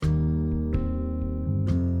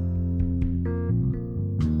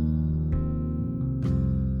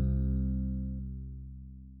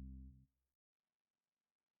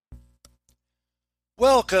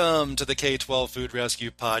Welcome to the K-12 Food Rescue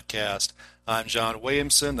Podcast. I'm John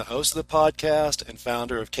Williamson, the host of the podcast and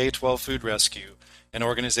founder of K-12 Food Rescue, an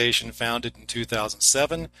organization founded in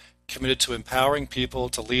 2007 committed to empowering people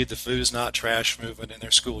to lead the Food is Not Trash movement in their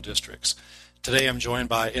school districts. Today I'm joined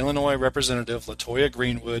by Illinois Representative Latoya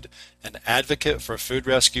Greenwood, an advocate for food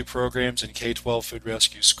rescue programs in K-12 food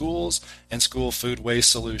rescue schools and school food waste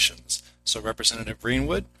solutions. So Representative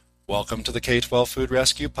Greenwood, welcome to the K-12 Food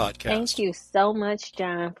Rescue Podcast. Thank you so much,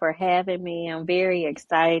 John, for having me. I'm very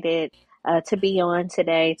excited to be on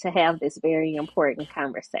today to have this very important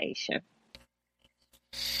conversation.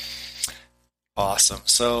 Awesome.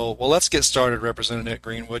 So, let's get started, Representative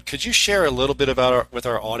Greenwood. Could you share a little bit with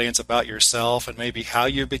our audience about yourself and maybe how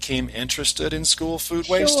you became interested in school food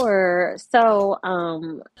waste? Sure. So,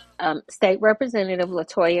 State Representative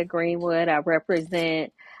Latoya Greenwood, I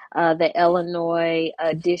represent the Illinois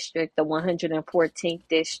district, the 114th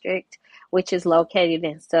district, which is located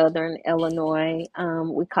in southern Illinois.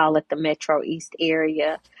 We call it the Metro East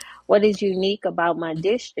area. What is unique about my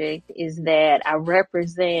district is that I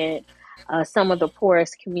represent some of the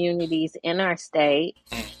poorest communities in our state,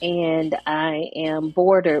 and I am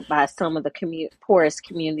bordered by some of the poorest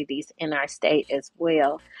communities in our state as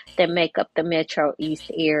well that make up the Metro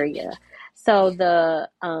East area. So the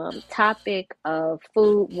topic of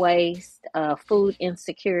food waste, food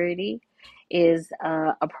insecurity is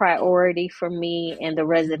a priority for me and the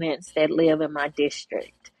residents that live in my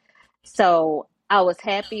district. So I was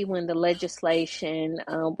happy when the legislation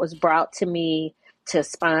was brought to me to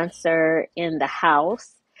sponsor in the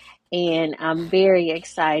House, and I'm very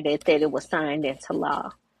excited that it was signed into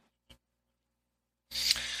law.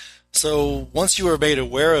 So once you were made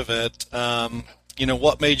aware of it,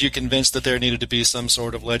 what made you convinced that there needed to be some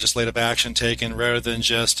sort of legislative action taken rather than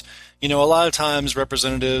just, a lot of times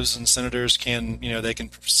representatives and senators can, they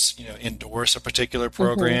can, endorse a particular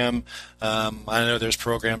program. I know there's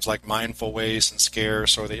programs like Mindful Waste and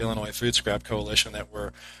Scarce or the Illinois Food Scrap Coalition that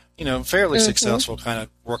were, fairly successful kind of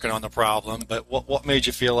working on the problem. But what made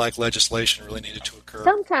you feel like legislation really needed to occur?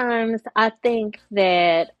 Sometimes I think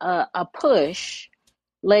that a push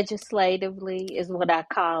legislatively is what I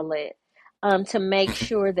call it, to make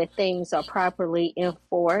sure that things are properly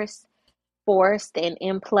enforced, forced and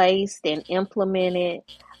in place and implemented,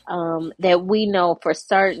 that we know for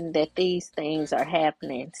certain that these things are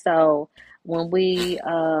happening. So when we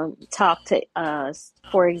talk to,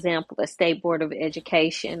 for example, the State Board of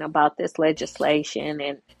Education about this legislation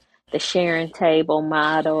and the sharing table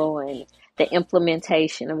model and the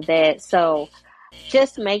implementation of that. So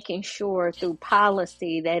just making sure through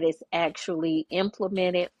policy that it's actually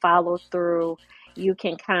implemented, followed through, you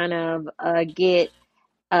can kind of get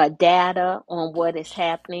data on what is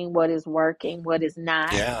happening, what is working, what is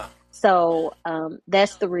not. Yeah. So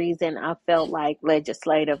that's the reason I felt like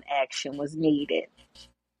legislative action was needed.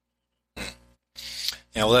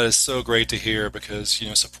 Yeah, well, that is so great to hear because,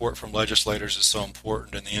 support from legislators is so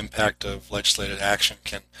important, and the impact of legislative action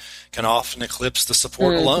can often eclipse the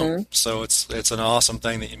support alone. So it's an awesome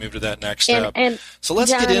thing that you moved to that next step. And so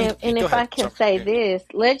let's John, get in. And if I can say this,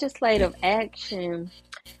 legislative action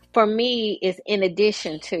for me is in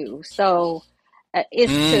addition to. So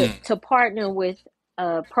it's to partner with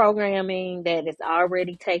programming that is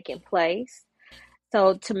already taking place.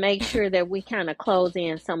 So to make sure that we kind of close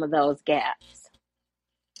in some of those gaps.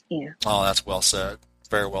 Yeah. Oh, that's well said.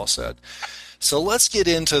 Very well said. So let's get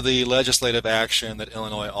into the legislative action that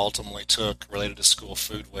Illinois ultimately took related to school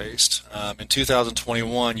food waste. In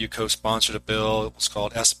 2021, you co-sponsored a bill. It was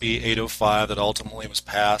called SB805 that ultimately was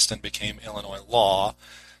passed and became Illinois law.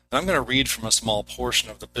 And I'm going to read from a small portion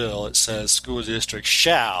of the bill. It says, school districts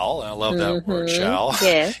shall, and I love that word, shall,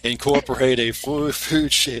 incorporate a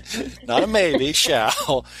not a maybe,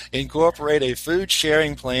 shall incorporate a food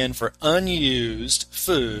sharing plan for unused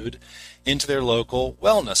food into their local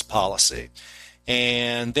wellness policy.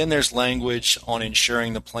 And then there's language on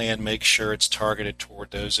ensuring the plan makes sure it's targeted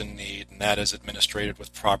toward those in need, and that is administered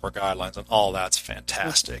with proper guidelines, and all that's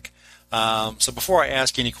fantastic. So before I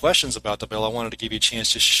ask any questions about the bill, I wanted to give you a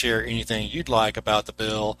chance to share anything you'd like about the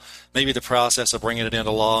bill, maybe the process of bringing it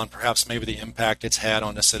into law, and perhaps maybe the impact it's had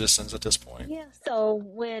on the citizens at this point. Yeah, so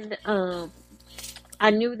when I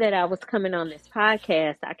knew that I was coming on this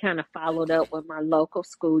podcast, I kind of followed up with my local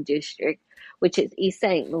school district, which is East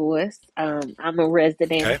St. Louis. I'm a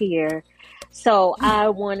resident here. So I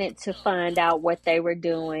wanted to find out what they were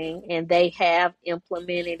doing, and they have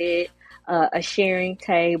implemented it. A sharing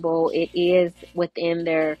table. It is within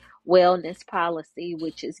their wellness policy,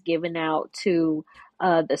 which is given out to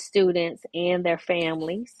the students and their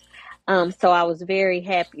families. So I was very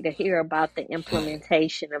happy to hear about the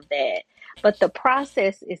implementation of that. But the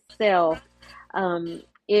process itself,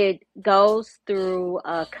 it goes through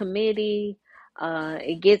a committee,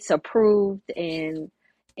 it gets approved and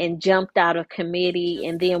jumped out of committee,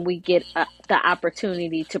 and then we get the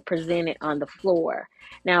opportunity to present it on the floor.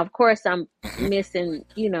 Now, of course, I'm Hmm. missing,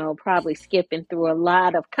 probably skipping through a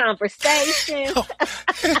lot of conversations. Oh,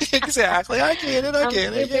 exactly. I get it. I I'm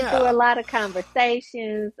get it. skipping through a Yeah. lot of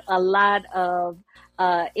conversations, a lot of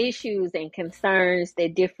issues and concerns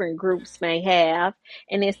that different groups may have,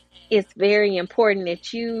 and it's very important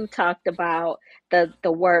that you talked about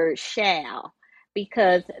the word "shall,"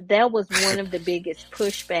 because that was one of the biggest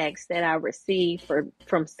pushbacks that I received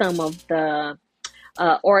from some of the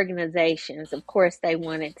organizations. Of course, they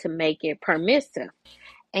wanted to make it permissive.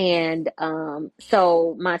 And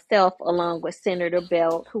so myself, along with Senator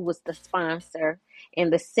Belt, who was the sponsor in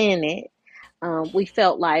the Senate, we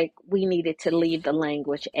felt like we needed to leave the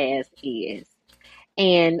language as is.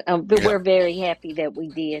 And but Yeah. we're very happy that we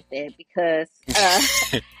did that because,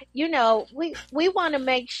 we want to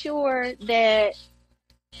make sure that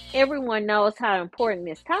everyone knows how important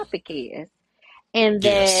this topic is, and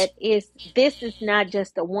Yes. that this is not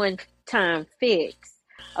just a one-time fix.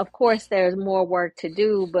 Of course, there's more work to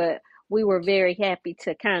do, but we were very happy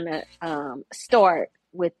to kind of start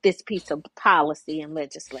with this piece of policy and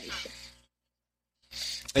legislation.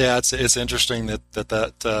 Yeah, it's interesting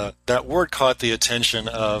that word caught the attention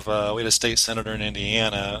of we had a state senator in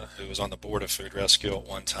Indiana who was on the board of Food Rescue at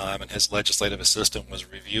one time, and his legislative assistant was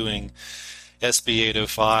reviewing SB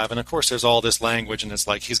 805, and of course there's all this language, and it's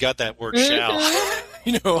like he's got that word "shall,"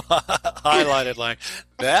 Mm-hmm. highlighted like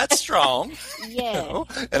that's strong,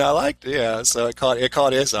 Yes. and I liked yeah, so it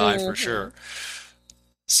caught his eye for Mm-hmm. sure.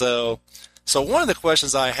 So, so one of the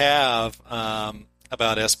questions I have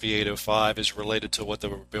about SB 805 is related to what the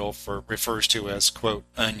bill refers to as, quote,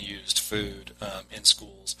 unused food in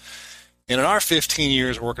schools. And in our 15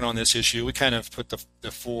 years working on this issue, we kind of put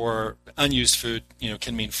the four unused food,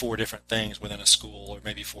 can mean four different things within a school, or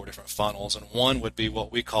maybe four different funnels. And one would be what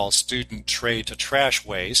we call student trade to trash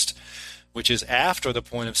waste, which is after the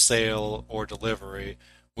point of sale or delivery,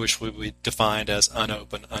 which would be defined as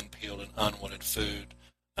unopened, unpeeled, and unwanted food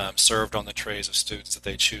served on the trays of students that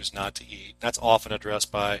they choose not to eat. That's often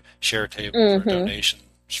addressed by share tables or Mm-hmm. donations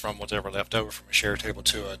from whatever left over from a share table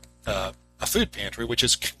to a food pantry, which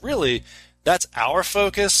is really that's our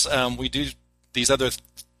focus. We do these other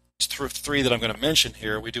three that I'm going to mention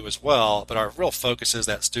here, we do as well, but our real focus is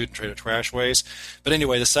that student tray to trash waste. But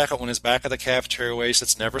anyway, the second one is back of the cafeteria waste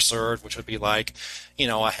that's never served, which would be like,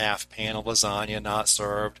 a half pan of lasagna not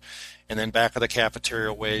served. And then back of the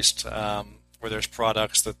cafeteria waste, where there's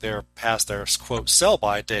products that they're past their, quote, sell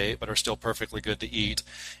by date, but are still perfectly good to eat.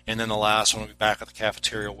 And then the last one would be back of the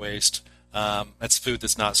cafeteria waste. That's food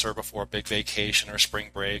that's not served before a big vacation or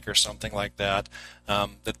spring break or something like that,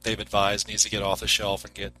 that they've advised needs to get off the shelf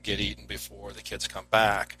and get eaten before the kids come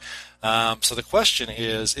back. So the question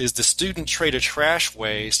is the student tray to trash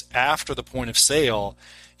waste after the point of sale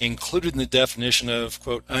included in the definition of,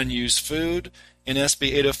 quote, unused food in SB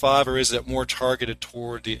 805, or is it more targeted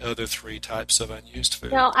toward the other three types of unused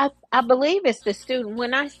food? No, I believe it's the student.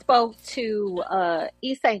 When I spoke to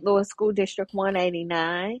East St. Louis School District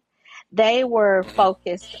 189, they were Hmm.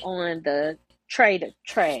 focused on the tray to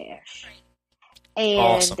trash.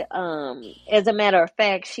 Awesome. And as a matter of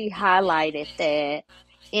fact, she highlighted that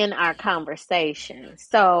in our conversation.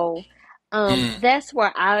 So Mm, that's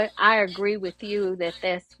where I agree with you that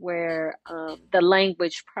that's where the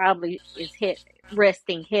language probably is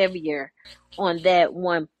resting heavier on that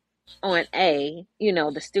one, on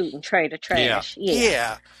the student tray to yeah. trash. Yeah.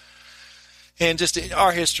 Yeah. And just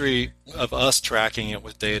our history of us tracking it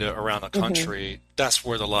with data around the Mhm. country, that's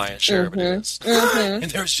where the lion's share of it Mhm. is. Mhm.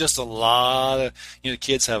 And there's just a lot of,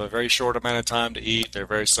 kids have a very short amount of time to eat. They're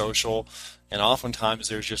very social. And oftentimes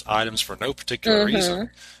there's just items for no particular reason. Mhm.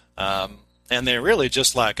 Um, and they're really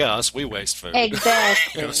just like us. We waste food.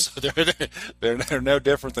 Exactly. So they're no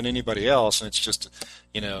different than anybody else. And it's just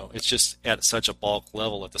at such a bulk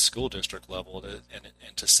level at the school district level,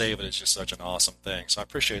 and to save it is just such an awesome thing. So I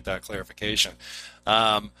appreciate that clarification.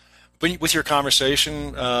 But with your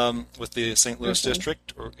conversation with the St. Louis Mhm.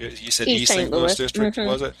 district, or you said East East St. St. Louis Louis. district, Mhm.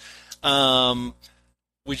 was it? Um,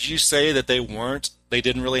 would you say that they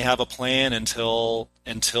didn't really have a plan until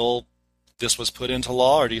this was put into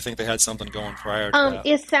law, or do you think they had something going prior to that?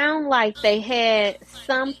 It sounded like they had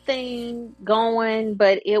something going,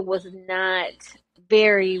 but it was not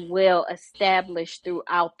very well established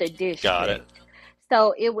throughout the Got it. district.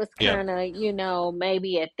 So it was Yeah. kind of,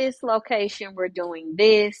 maybe at this location we're doing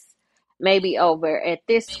this, maybe over at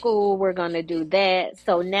this school we're going to do that.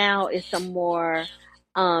 So now it's a more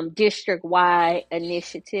district-wide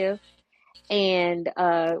initiative and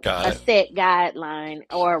Got a it. set guideline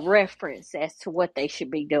or a reference as to what they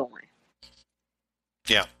should be doing.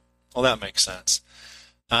 Yeah. Well, that makes sense.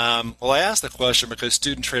 Well, I asked the question because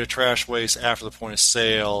student traded trash waste after the point of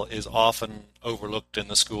sale is often overlooked in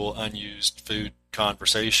the school unused food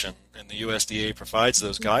conversation, and the USDA provides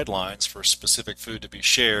those guidelines for specific food to be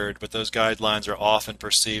shared, but those guidelines are often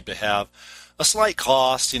perceived to have a slight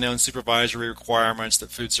cost, and supervisory requirements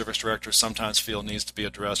that food service directors sometimes feel needs to be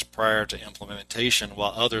addressed prior to implementation,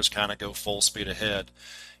 while others kind of go full speed ahead.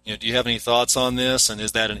 Do you have any thoughts on this, and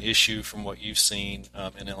is that an issue from what you've seen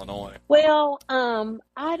in Illinois? Well,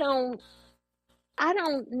 I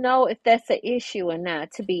don't know if that's an issue or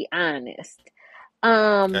not, to be honest.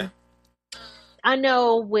 Okay. Um, I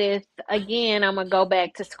know with, again, I'm gonna go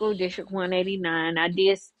back to School District 189. I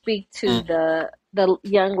did speak to Mm, the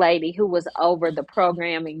young lady who was over the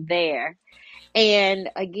programming there. And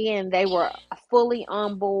again, they were fully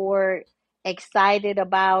on board, excited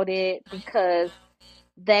about it because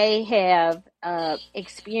they have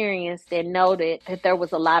experienced and noted that there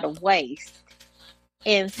was a lot of waste.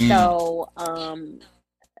 And mm. so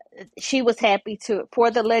she was happy to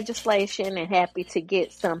for the legislation and happy to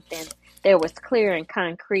get something that was clear and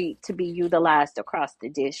concrete to be utilized across the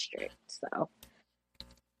district. So,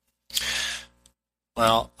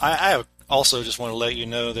 Well, I also just want to let you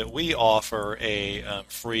know that we offer a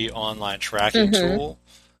free online tracking mm-hmm, tool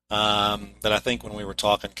that I think when we were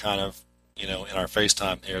talking kind of, in our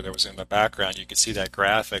FaceTime here, there was in the background, you could see that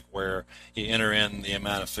graphic where you enter in the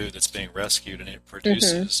amount of food that's being rescued and it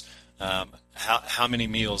mm-hmm, produces how many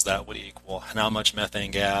meals that would equal, and how much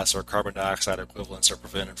methane gas or carbon dioxide equivalents are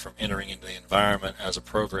prevented from entering into the environment as a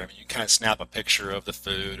program. And you kind of snap a picture of the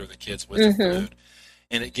food or the kids with the mm-hmm, food,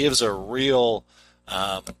 and it gives a real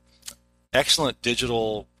um, excellent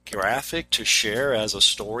digital graphic to share as a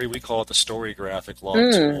story. We call it the story graphic log mm.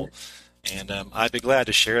 tool. And I'd be glad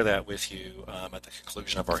to share that with you at the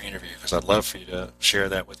conclusion of our interview, because I'd love for you to share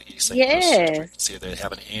that with the East St. Louis Yes, District and see if they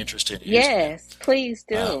have any interest in using it. yes, please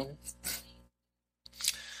Um, do.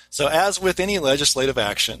 so, as with any legislative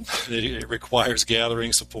action, it requires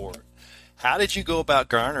gathering support. How did you go about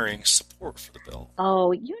garnering support for the bill?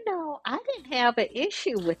 Oh, I didn't have an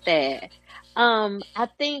issue with that. I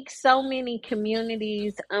think so many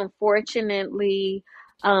communities, unfortunately,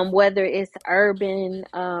 whether it's urban,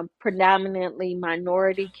 predominantly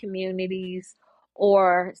minority communities,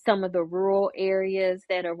 or some of the rural areas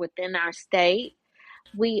that are within our state,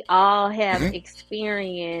 we all have Hmm.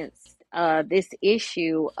 experienced this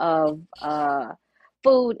issue of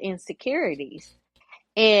food insecurities.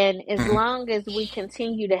 And as Hmm. long as we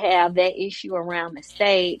continue to have that issue around the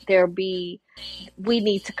state, we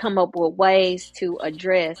need to come up with ways to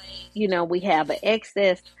address, we have an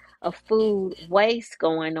excess of food waste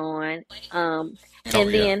going on. Oh,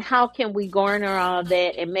 And yeah. then how can we garner all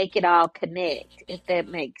that and make it all connect, if that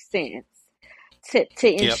makes sense, to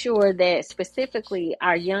Yep. ensure that specifically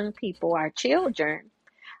our young people, our children,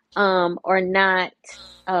 are not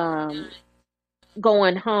um,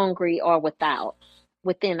 going hungry or without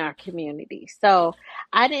within our community. So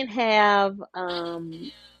I didn't have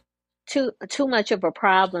too much of a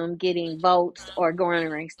problem getting votes or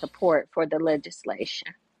garnering support for the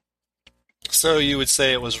legislation. So you would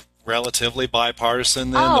say it was relatively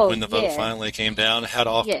bipartisan then Oh when the vote yes, finally came down? Had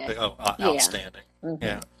all yes, yeah. outstanding.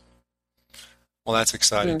 Yeah. Mhm. Well, that's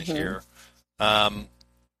exciting to Mhm. hear. Um,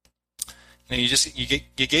 you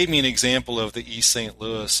gave me an example of the East St.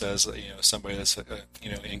 Louis as somebody that's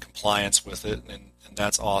in compliance with it, and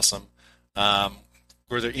that's awesome. Um,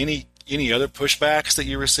 were there any other pushbacks that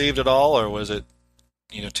you received at all, or was it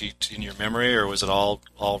in your memory, or was it all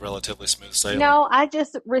relatively smooth sailing? No, I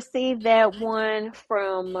just received that one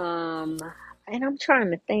from, and I'm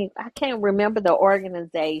trying to think. I can't remember the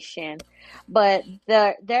organization, but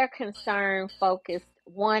their concern focused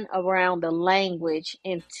one around the language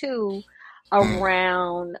and two Mm,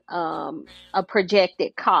 around a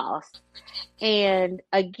projected cost. And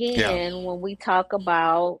yeah. again, when we talk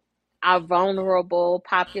about our vulnerable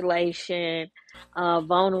population,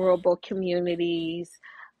 vulnerable communities,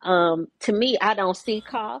 to me, I don't see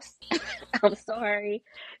cost. I'm sorry,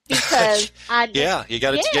 because Yeah, you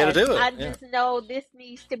got to yes, do it. I Yeah. just know this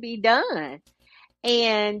needs to be done.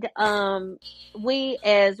 And we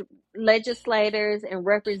as legislators and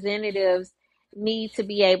representatives need to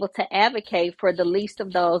be able to advocate for the least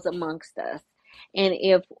of those amongst us. And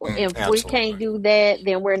if we can't Absolutely. do that,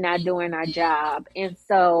 then we're not doing our job. And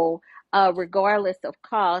so, regardless of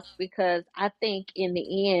cost, because I think in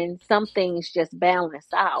the end, some things just balance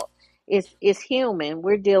out. It's human.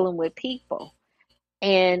 We're dealing with people.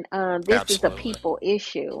 And this is a Absolutely. people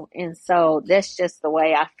issue. And so that's just the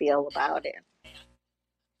way I feel about it.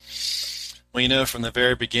 Well, from the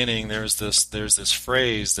very beginning, there's this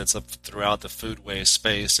phrase that's up throughout the food waste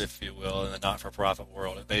space, if you will, in the not-for-profit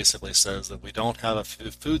world. It basically says that we don't have a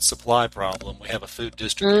food supply problem; we have a food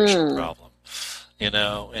distribution Mm, problem. And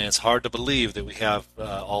it's hard to believe that we have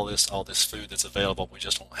all this food that's available. We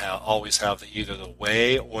just don't always have either the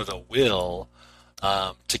way or the will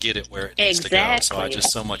to get it where it needs to go. So I exactly.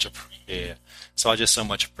 just so much yeah. So I just so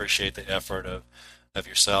much appreciate the effort of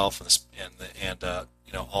yourself and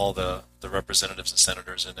all the representatives and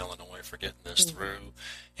senators in Illinois for getting this through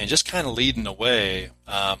and just kind of leading the way.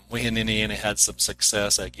 We in Indiana had some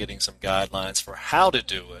success at getting some guidelines for how to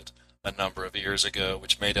do it a number of years ago,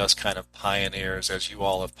 which made us kind of pioneers, as you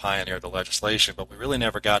all have pioneered the legislation, but we really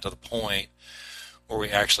never got to the point where we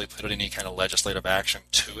actually put any kind of legislative action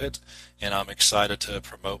to it. And I'm excited to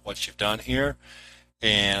promote what you've done here.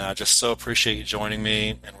 And I just so appreciate you joining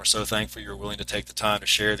me, and we're so thankful you're willing to take the time to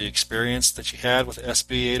share the experience that you had with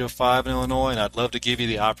SB805 in Illinois. And I'd love to give you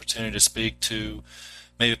the opportunity to speak to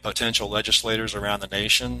maybe potential legislators around the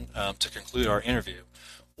nation to conclude our interview.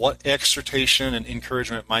 What exhortation and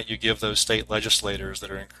encouragement might you give those state legislators that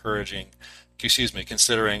are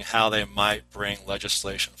considering how they might bring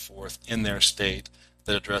legislation forth in their state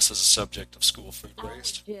that addresses the subject of school food I would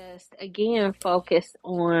waste? just again focus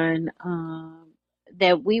on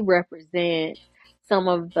that we represent some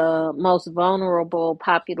of the most vulnerable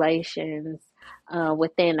populations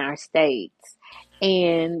within our states,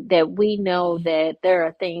 and that we know that there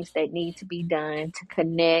are things that need to be done to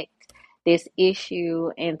connect this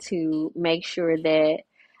issue and to make sure that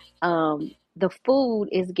the food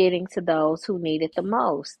is getting to those who need it the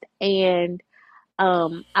most. And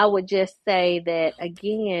I would just say that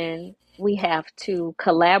again, we have to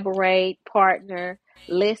collaborate, partner,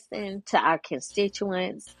 listen to our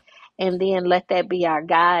constituents, and then let that be our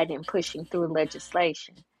guide in pushing through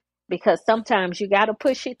legislation. Because sometimes you got to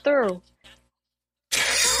push it through.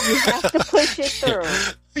 You have to push it through.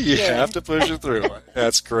 You have Yes. to push it through.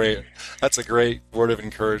 That's great. That's a great word of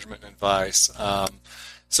encouragement and advice.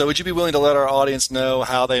 So would you be willing to let our audience know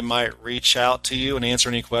how they might reach out to you and answer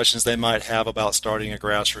any questions they might have about starting a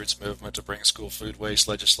grassroots movement to bring school food waste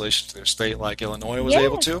legislation to their state like Illinois was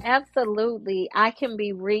able Yes, to? absolutely. I can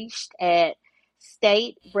be reached at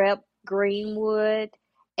state rep greenwood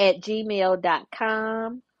at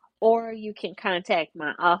gmail.com, or you can contact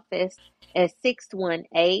my office at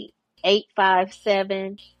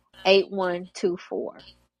 618-857-8124.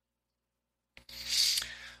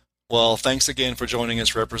 Well, thanks again for joining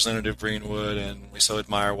us, Representative Greenwood, and we so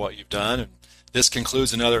admire what you've done. And this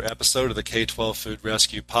concludes another episode of the K-12 Food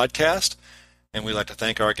Rescue Podcast. And we'd like to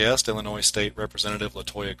thank our guest, Illinois State Representative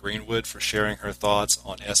Latoya Greenwood, for sharing her thoughts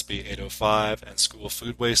on SB 805 and school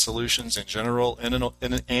food waste solutions in general and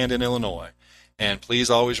in Illinois. And please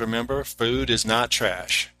always remember, food is not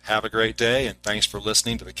trash. Have a great day, and thanks for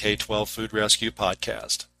listening to the K-12 Food Rescue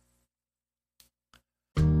Podcast.